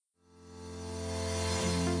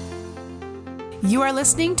You are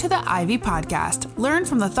listening to the Ivy Podcast. Learn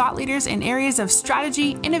from the thought leaders in areas of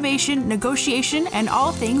strategy, innovation, negotiation, and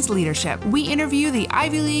all things leadership. We interview the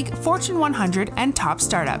Ivy League, Fortune 100, and top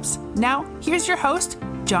startups. Now, here's your host,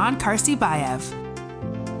 John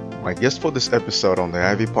Karsibayev. My guest for this episode on the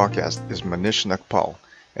Ivy Podcast is Manish Nagpal,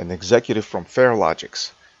 an executive from Farelogix,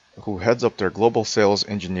 who heads up their global sales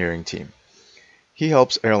engineering team. He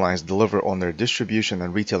helps airlines deliver on their distribution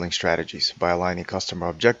and retailing strategies by aligning customer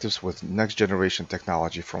objectives with next-generation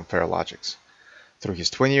technology from Farelogix. Through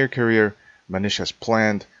his 20-year career, Manish has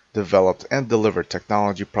planned, developed, and delivered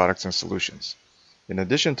technology products and solutions. In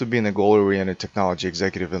addition to being a goal-oriented technology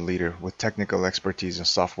executive and leader with technical expertise in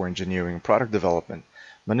software engineering and product development,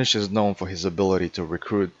 Manish is known for his ability to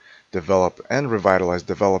recruit, develop, and revitalize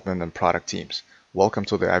development and product teams. Welcome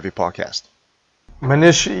to the Ivy Podcast.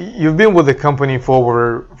 Manish, you've been with the company for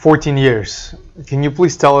over 14 years. Can you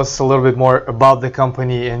please tell us a little bit more about the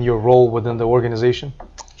company and your role within the organization?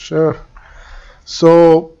 Sure.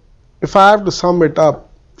 So, if I have to sum it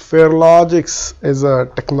up, Farelogix is a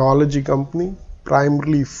technology company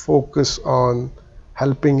primarily focused on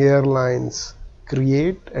helping airlines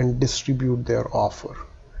create and distribute their offer.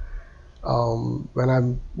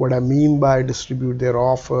 What I mean by distribute their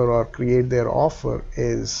offer or create their offer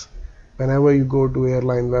is whenever you go to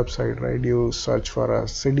airline website, right, you search for a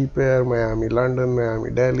city pair, Miami, London,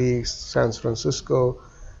 Miami, Delhi, San Francisco.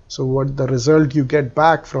 So what the result you get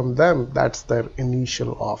back from them, that's their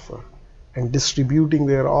initial offer. And distributing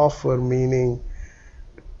their offer meaning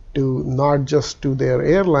to not just to their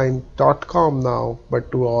airline.com now,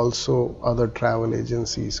 but to also other travel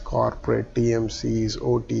agencies, corporate, TMCs,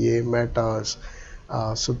 OTA, metas.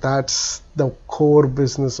 So that's the core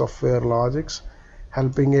business of Farelogix,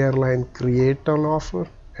 helping airline create an offer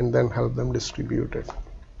and then help them distribute it.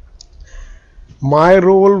 My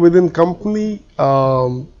role within company,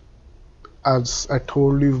 as I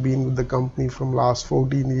told you, I've been with the company from last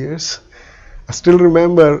 14 years. I still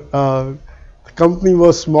remember the company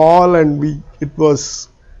was small and it was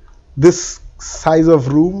this size of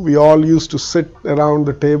room. We all used to sit around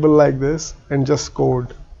the table like this and just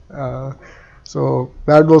code. So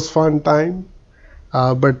that was fun time.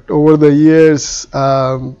 But over the years,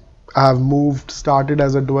 I've started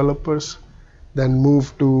as a developer, then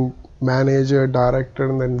moved to manager, director,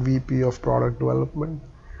 and then VP of product development.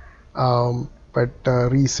 But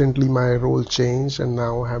recently my role changed and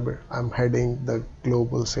now I'm heading the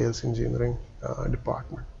global sales engineering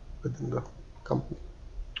department within the company.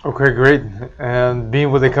 Okay, great. And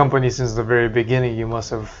being with the company since the very beginning, you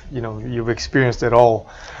must have, you've experienced it all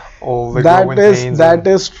the growing pains. That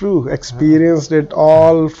is true. Experienced it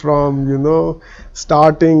all from,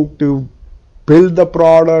 starting to build the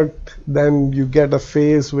product, then you get a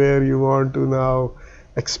phase where you want to now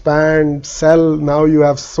expand, sell. Now you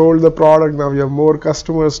have sold the product, now you have more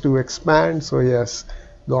customers to expand. So yes,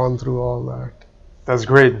 gone through all that. That's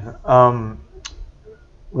great.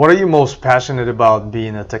 What are you most passionate about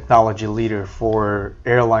being a technology leader for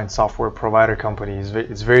airline software provider companies?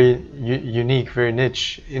 It's very unique, very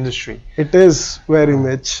niche industry. It is very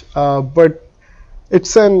niche, but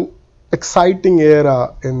it's an exciting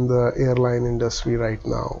era in the airline industry right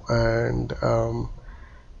now. And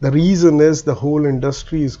the reason is the whole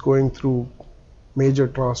industry is going through major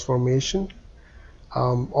transformation.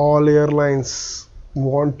 All airlines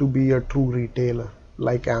want to be a true retailer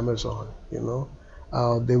like Amazon,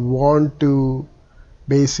 They want to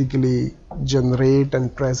basically generate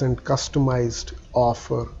and present customized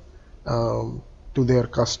offer to their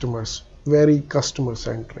customers, very customer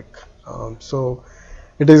centric. So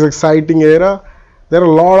it is exciting era. There are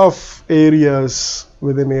a lot of areas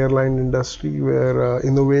within airline industry where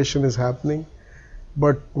innovation is happening.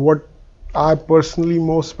 But what I'm personally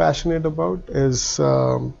most passionate about is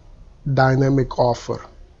dynamic offer,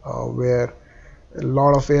 where a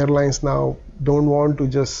lot of airlines now don't want to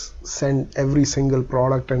just send every single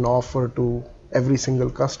product and offer to every single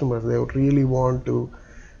customer. They really want to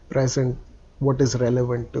present what is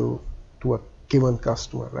relevant to a given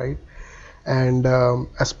customer, right? And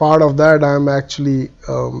as part of that, I'm actually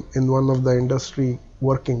in one of the industry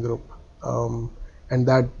working group. And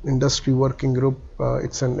that industry working group,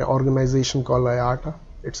 it's an organization called IATA.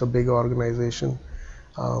 It's a big organization.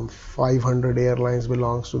 500 airlines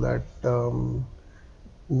belongs to that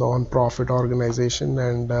non-profit organization,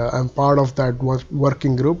 and I'm part of that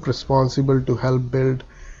working group responsible to help build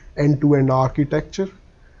end-to-end architecture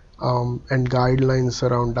and guidelines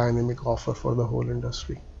around dynamic offer for the whole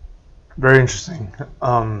industry. Very interesting.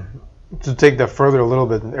 To take that further a little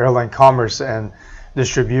bit, airline commerce and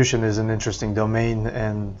distribution is an interesting domain,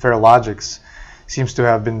 and Farelogix seems to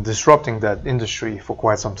have been disrupting that industry for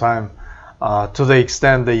quite some time. To the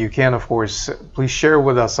extent that you can, of course, please share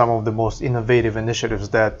with us some of the most innovative initiatives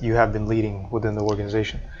that you have been leading within the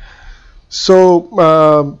organization.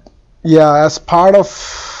 So, yeah, as part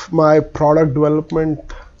of my product development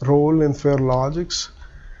role in Farelogix,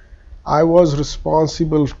 I was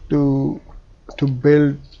responsible to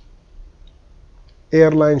build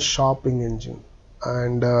airline shopping engine,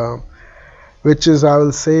 and which is, I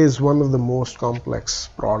will say, is one of the most complex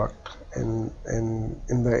product in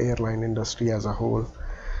the airline industry as a whole.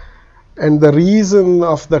 And the reason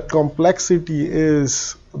of the complexity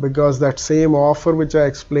is because that same offer which I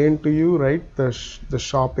explained to you, right, the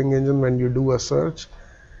shopping engine, when you do a search,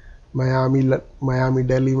 Miami,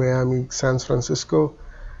 Delhi, Miami, San Francisco,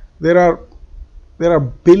 there are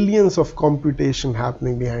billions of computation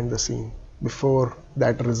happening behind the scene before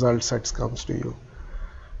that result set comes to you.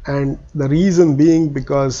 And the reason being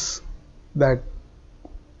because that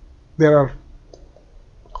there are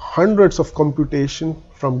hundreds of computation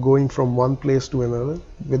from going from one place to another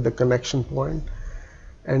with the connection point,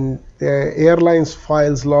 and the airlines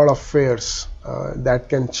files a lot of fares that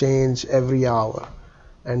can change every hour,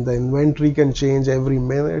 and the inventory can change every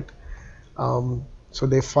minute. So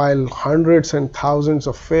they file hundreds and thousands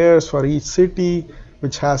of fares for each city,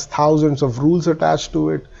 which has thousands of rules attached to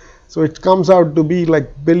it. So it comes out to be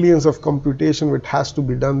like billions of computation, which has to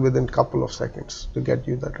be done within a couple of seconds to get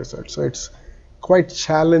you that result. So it's quite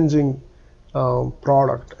challenging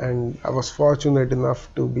product, and I was fortunate enough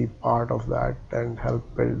to be part of that and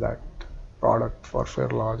help build that product for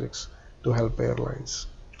Farelogix to help airlines.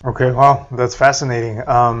 Okay, wow, that's fascinating.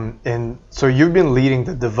 And so you've been leading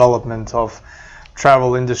the development of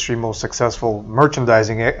travel industry most successful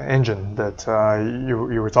merchandising engine that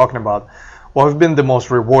you were talking about. What have been the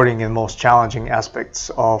most rewarding and most challenging aspects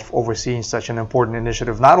of overseeing such an important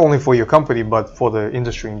initiative, not only for your company, but for the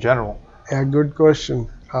industry in general? Yeah, good question.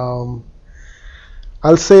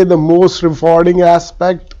 I'll say the most rewarding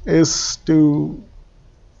aspect is to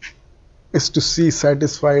see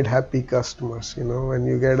satisfied, happy customers. You know, when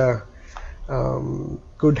you get a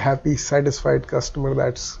good, happy, satisfied customer,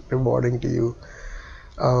 that's rewarding to you.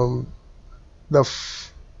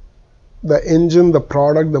 The engine, the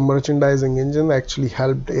product, the merchandising engine actually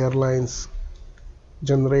helped airlines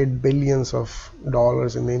generate billions of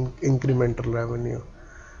dollars in incremental revenue.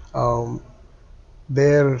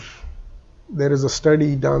 There is a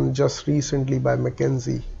study done just recently by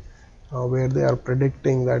McKinsey where they are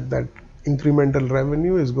predicting that incremental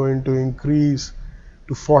revenue is going to increase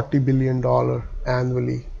to $40 billion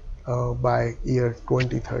annually by year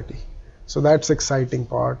 2030. So that's exciting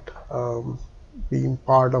part, being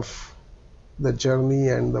part of the journey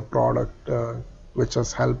and the product which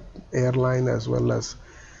has helped airline as well as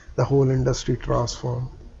the whole industry transform.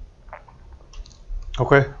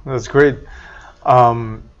 Okay, that's great.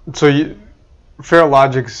 So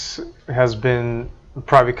Farelogix has been a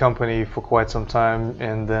private company for quite some time,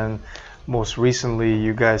 and then most recently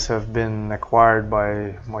you guys have been acquired by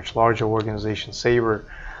a much larger organization, Sabre.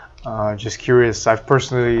 Just curious, I've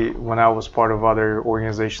personally, when I was part of other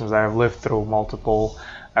organizations, I have lived through multiple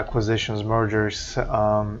acquisitions, mergers.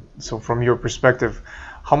 So from your perspective,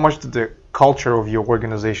 how much did the culture of your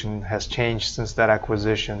organization has changed since that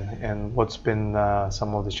acquisition, and what's been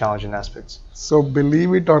some of the challenging aspects? So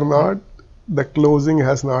believe it or not, the closing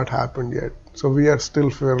has not happened yet. So we are still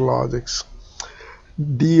Farelogix.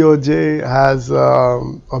 DOJ has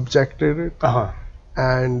objected it,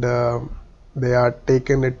 and they are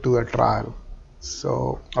taking it to a trial.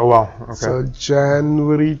 So, oh wow, okay. So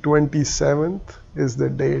January 27th is the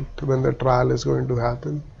date when the trial is going to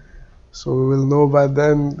happen. So we will know by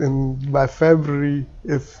then, by February,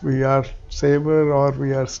 if we are Sabre or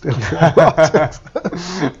we are still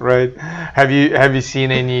Right. Have you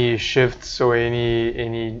seen any shifts or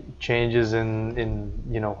any changes in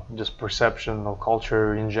just perception or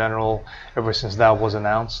culture in general ever since that was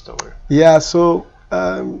announced? Or yeah, so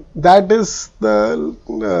that is the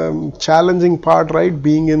challenging part, right?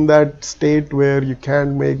 Being in that state where you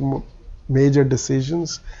can't make major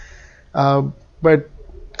decisions, but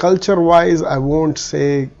culture-wise, I won't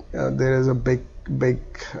say there is a big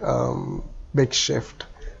shift,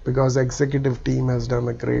 because the executive team has done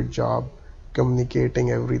a great job communicating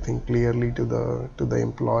everything clearly to the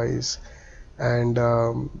employees. And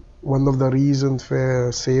one of the reasons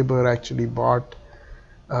where Sabre actually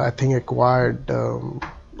acquired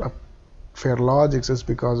Farelogix is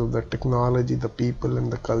because of the technology, the people,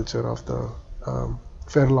 and the culture of the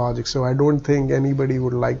Farelogix. So I don't think anybody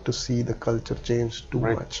would like to see the culture change too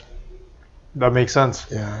much. That makes sense.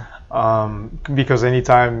 Yeah. Because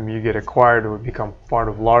anytime you get acquired or become part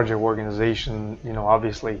of larger organization,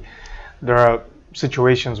 obviously there are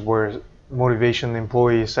situations where motivation,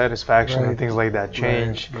 employee satisfaction, and Right, things like that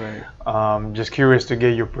change. right. Just curious to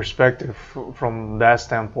get your perspective from that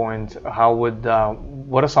standpoint.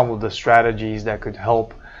 What are some of the strategies that could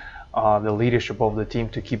help the leadership of the team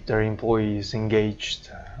to keep their employees engaged?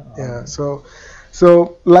 Yeah.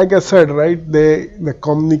 So like I said, right, the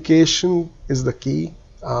communication is the key,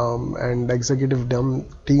 and the executive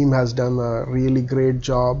team has done a really great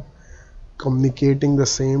job communicating the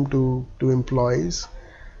same to employees.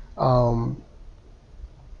 Um,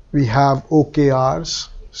 we have OKRs,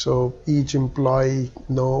 so each employee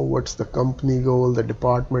know what's the company goal, the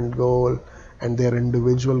department goal, and their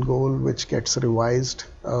individual goal, which gets revised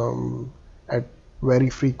at very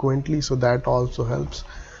frequently. So that also helps.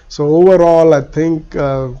 So overall, I think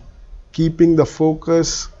keeping the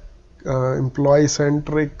focus,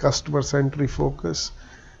 employee-centric, customer-centric focus,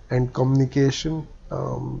 and communication,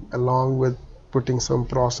 along with putting some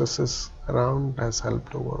processes around, has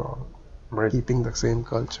helped overall, Right. keeping the same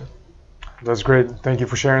culture. That's great. Thank you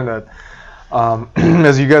for sharing that.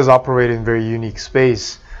 As you guys operate in very unique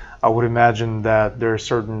space, I would imagine that there are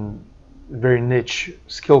certain very niche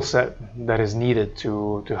skill set that is needed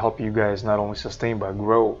to help you guys not only sustain but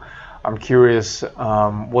grow. I'm curious,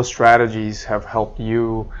 what strategies have helped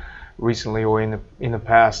you recently or in the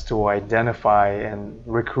past to identify and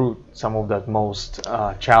recruit some of that most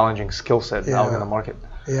challenging skill set out in the market?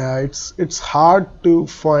 Yeah, it's hard to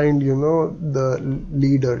find, the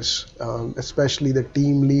leaders, especially the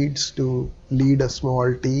team leads, to lead a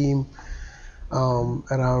small team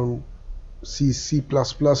around C++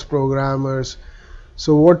 programmers.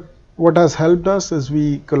 So what has helped us is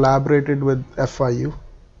we collaborated with FIU.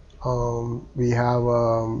 We have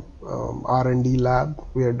R&D lab.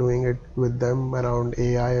 We are doing it with them around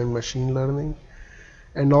AI and machine learning,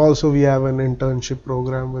 and also we have an internship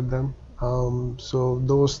program with them. So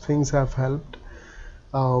those things have helped.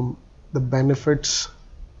 The benefits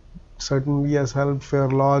certainly has helped.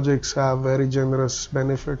 Farelogix have very generous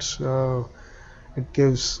benefits. It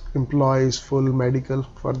gives employees full medical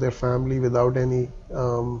for their family without any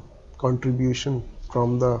contribution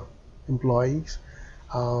from the employees.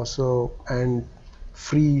 And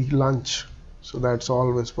free lunch. So that's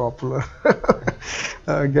always popular.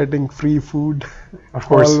 Getting free food, of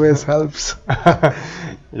course, always helps.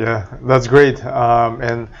 Yeah, that's great.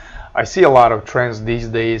 And I see a lot of trends these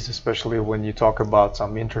days, especially when you talk about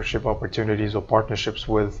some internship opportunities or partnerships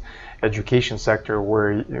with education sector,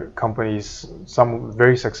 where companies, some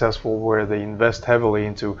very successful, where they invest heavily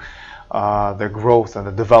into the growth and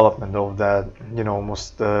the development of that,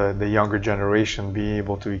 almost the younger generation, being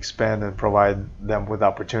able to expand and provide them with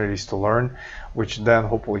opportunities to learn, which then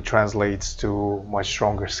hopefully translates to much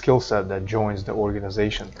stronger skill set that joins the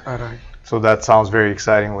organization. All right. So that sounds very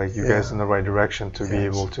exciting, like you guys in the right direction to be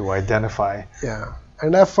able to identify. Yeah,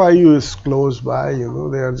 and FIU is close by,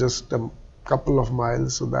 they are just a couple of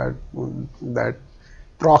miles, so that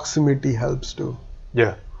proximity helps too.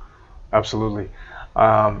 Yeah, absolutely.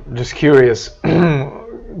 Just curious,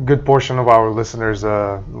 good portion of our listeners,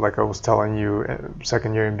 like I was telling you,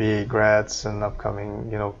 second year MBA grads and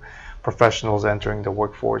upcoming, professionals entering the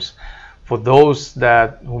workforce. For those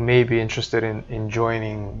who may be interested in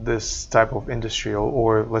joining this type of industry,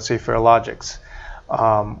 or let's say Farelogix,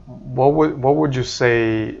 what would you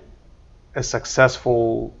say a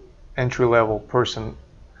successful entry-level person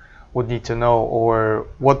would need to know, or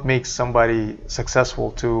what makes somebody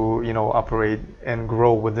successful to operate and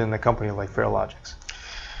grow within a company like Farelogix?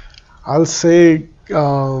 I'll say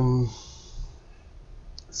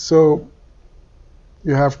so.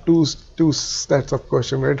 You have two sets of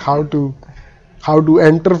questions, right? How to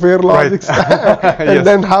enter Farelogix, right. And yes,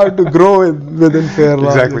 then how to grow within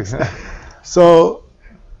Farelogix. Exactly. So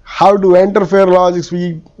how to enter Farelogix?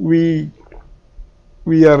 We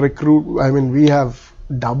are we have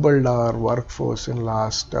doubled our workforce in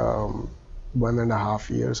last 1.5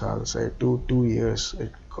 years. I'll say 2 years.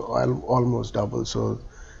 It almost doubled. So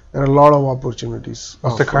there are a lot of opportunities.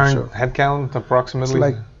 What's the current headcount approximately? It's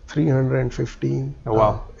like 315. Oh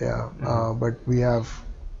wow. But we are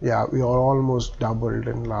almost doubled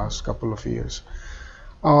in last couple of years.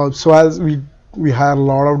 So as we hire a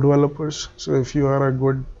lot of developers. So if you are a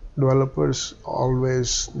good developers,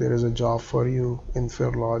 always there is a job for you in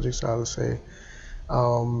Farelogix, I'll say.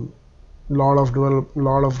 Lot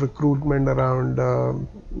of recruitment around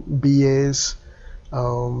BAs,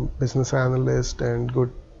 business analysts, and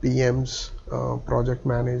good PMs, project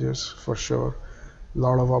managers for sure.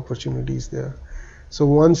 Lot of opportunities there. So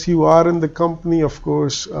once you are in the company, of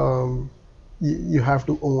course, you have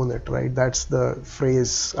to own it, right? That's the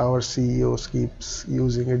phrase our CEOs keeps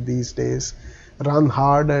using it these days. Run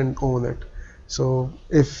hard and own it. So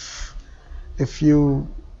if if you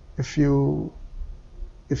if you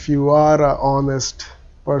if you are an honest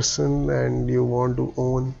person and you want to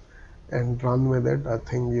own and run with it, I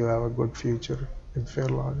think you have a good future in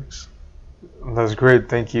Farelogix. That's great.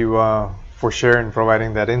 Thank you for sharing,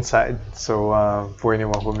 providing that insight. So for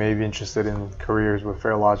anyone who may be interested in careers with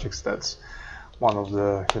Farelogix, that's one of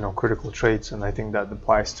the critical traits, and I think that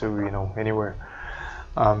applies to anywhere.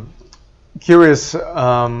 Curious,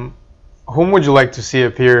 whom would you like to see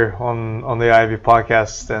appear on the Ivy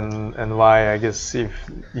podcast, and why? I guess if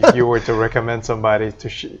you were to recommend somebody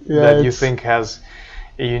that you think has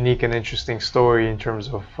a unique and interesting story in terms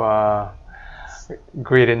of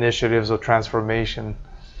great initiatives or transformation.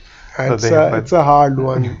 It's a hard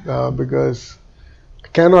one because I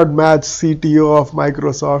cannot match CTO of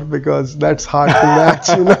Microsoft because that's hard to match.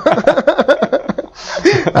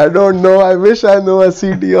 I don't know. I wish I know a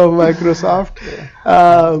CTO of Microsoft.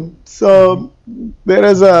 So there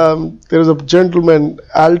is a gentleman,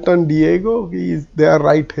 Alton Diego. They are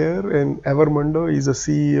right here in Evermundo. He's a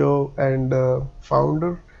CEO and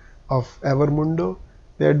founder of Evermundo.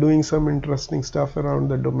 They're doing some interesting stuff around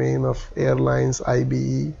the domain of airlines,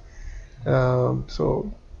 IBE.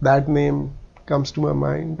 So that name comes to my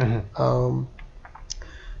mind. Mm-hmm.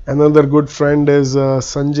 Another good friend is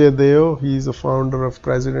Sanjay Deo. He's a founder of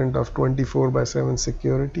president of 24/7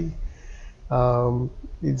 Security.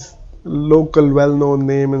 He's a local, well-known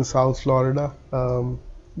name in South Florida.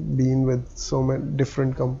 Been with so many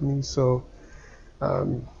different companies. So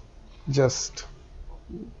just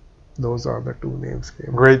those are the two names.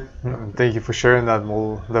 Great. Thank you for sharing that.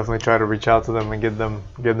 We'll definitely try to reach out to them and get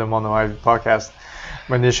them on the Ivy podcast.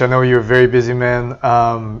 Manish, I know you're a very busy man.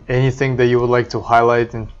 Anything that you would like to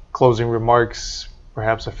highlight in closing remarks,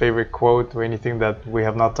 perhaps a favorite quote or anything that we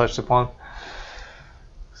have not touched upon?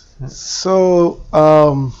 So,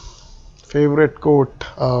 favorite quote.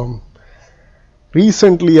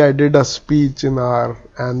 Recently, I did a speech in our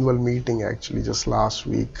annual meeting, actually, just last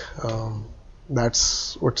week.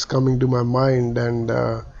 That's what's coming to my mind. And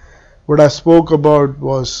what I spoke about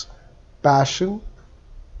was passion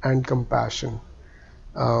and compassion.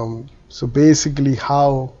 So basically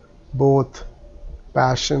how both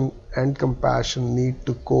passion and compassion need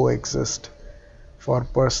to coexist for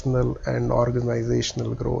personal and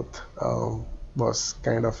organizational growth was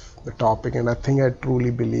kind of the topic, and I think I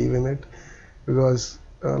truly believe in it, because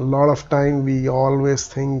a lot of time we always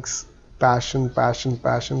think passion,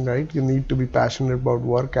 right? You need to be passionate about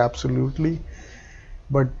work, absolutely,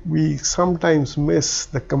 but we sometimes miss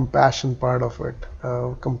the compassion part of it,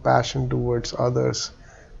 compassion towards others.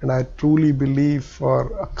 And I truly believe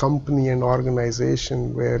for a company and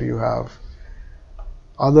organization where you have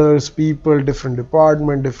others, people, different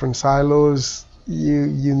department, different silos,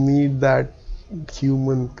 you need that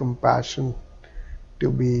human compassion to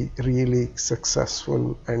be really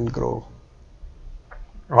successful and grow.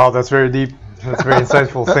 Wow, that's very deep. That's very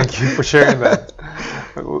insightful. Thank you for sharing that.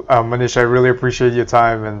 Manish, I really appreciate your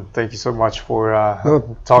time, and thank you so much for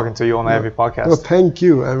talking to you on the Ivy podcast. No, thank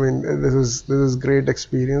you. I mean, this is great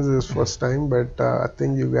experience. This is first time, but I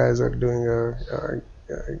think you guys are doing a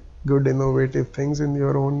good, innovative things in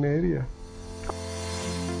your own area.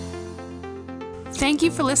 Thank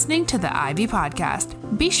you for listening to the Ivy Podcast.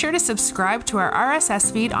 Be sure to subscribe to our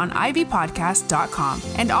RSS feed on ivypodcast.com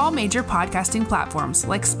and all major podcasting platforms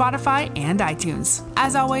like Spotify and iTunes.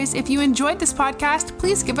 As always, if you enjoyed this podcast,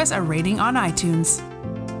 please give us a rating on iTunes.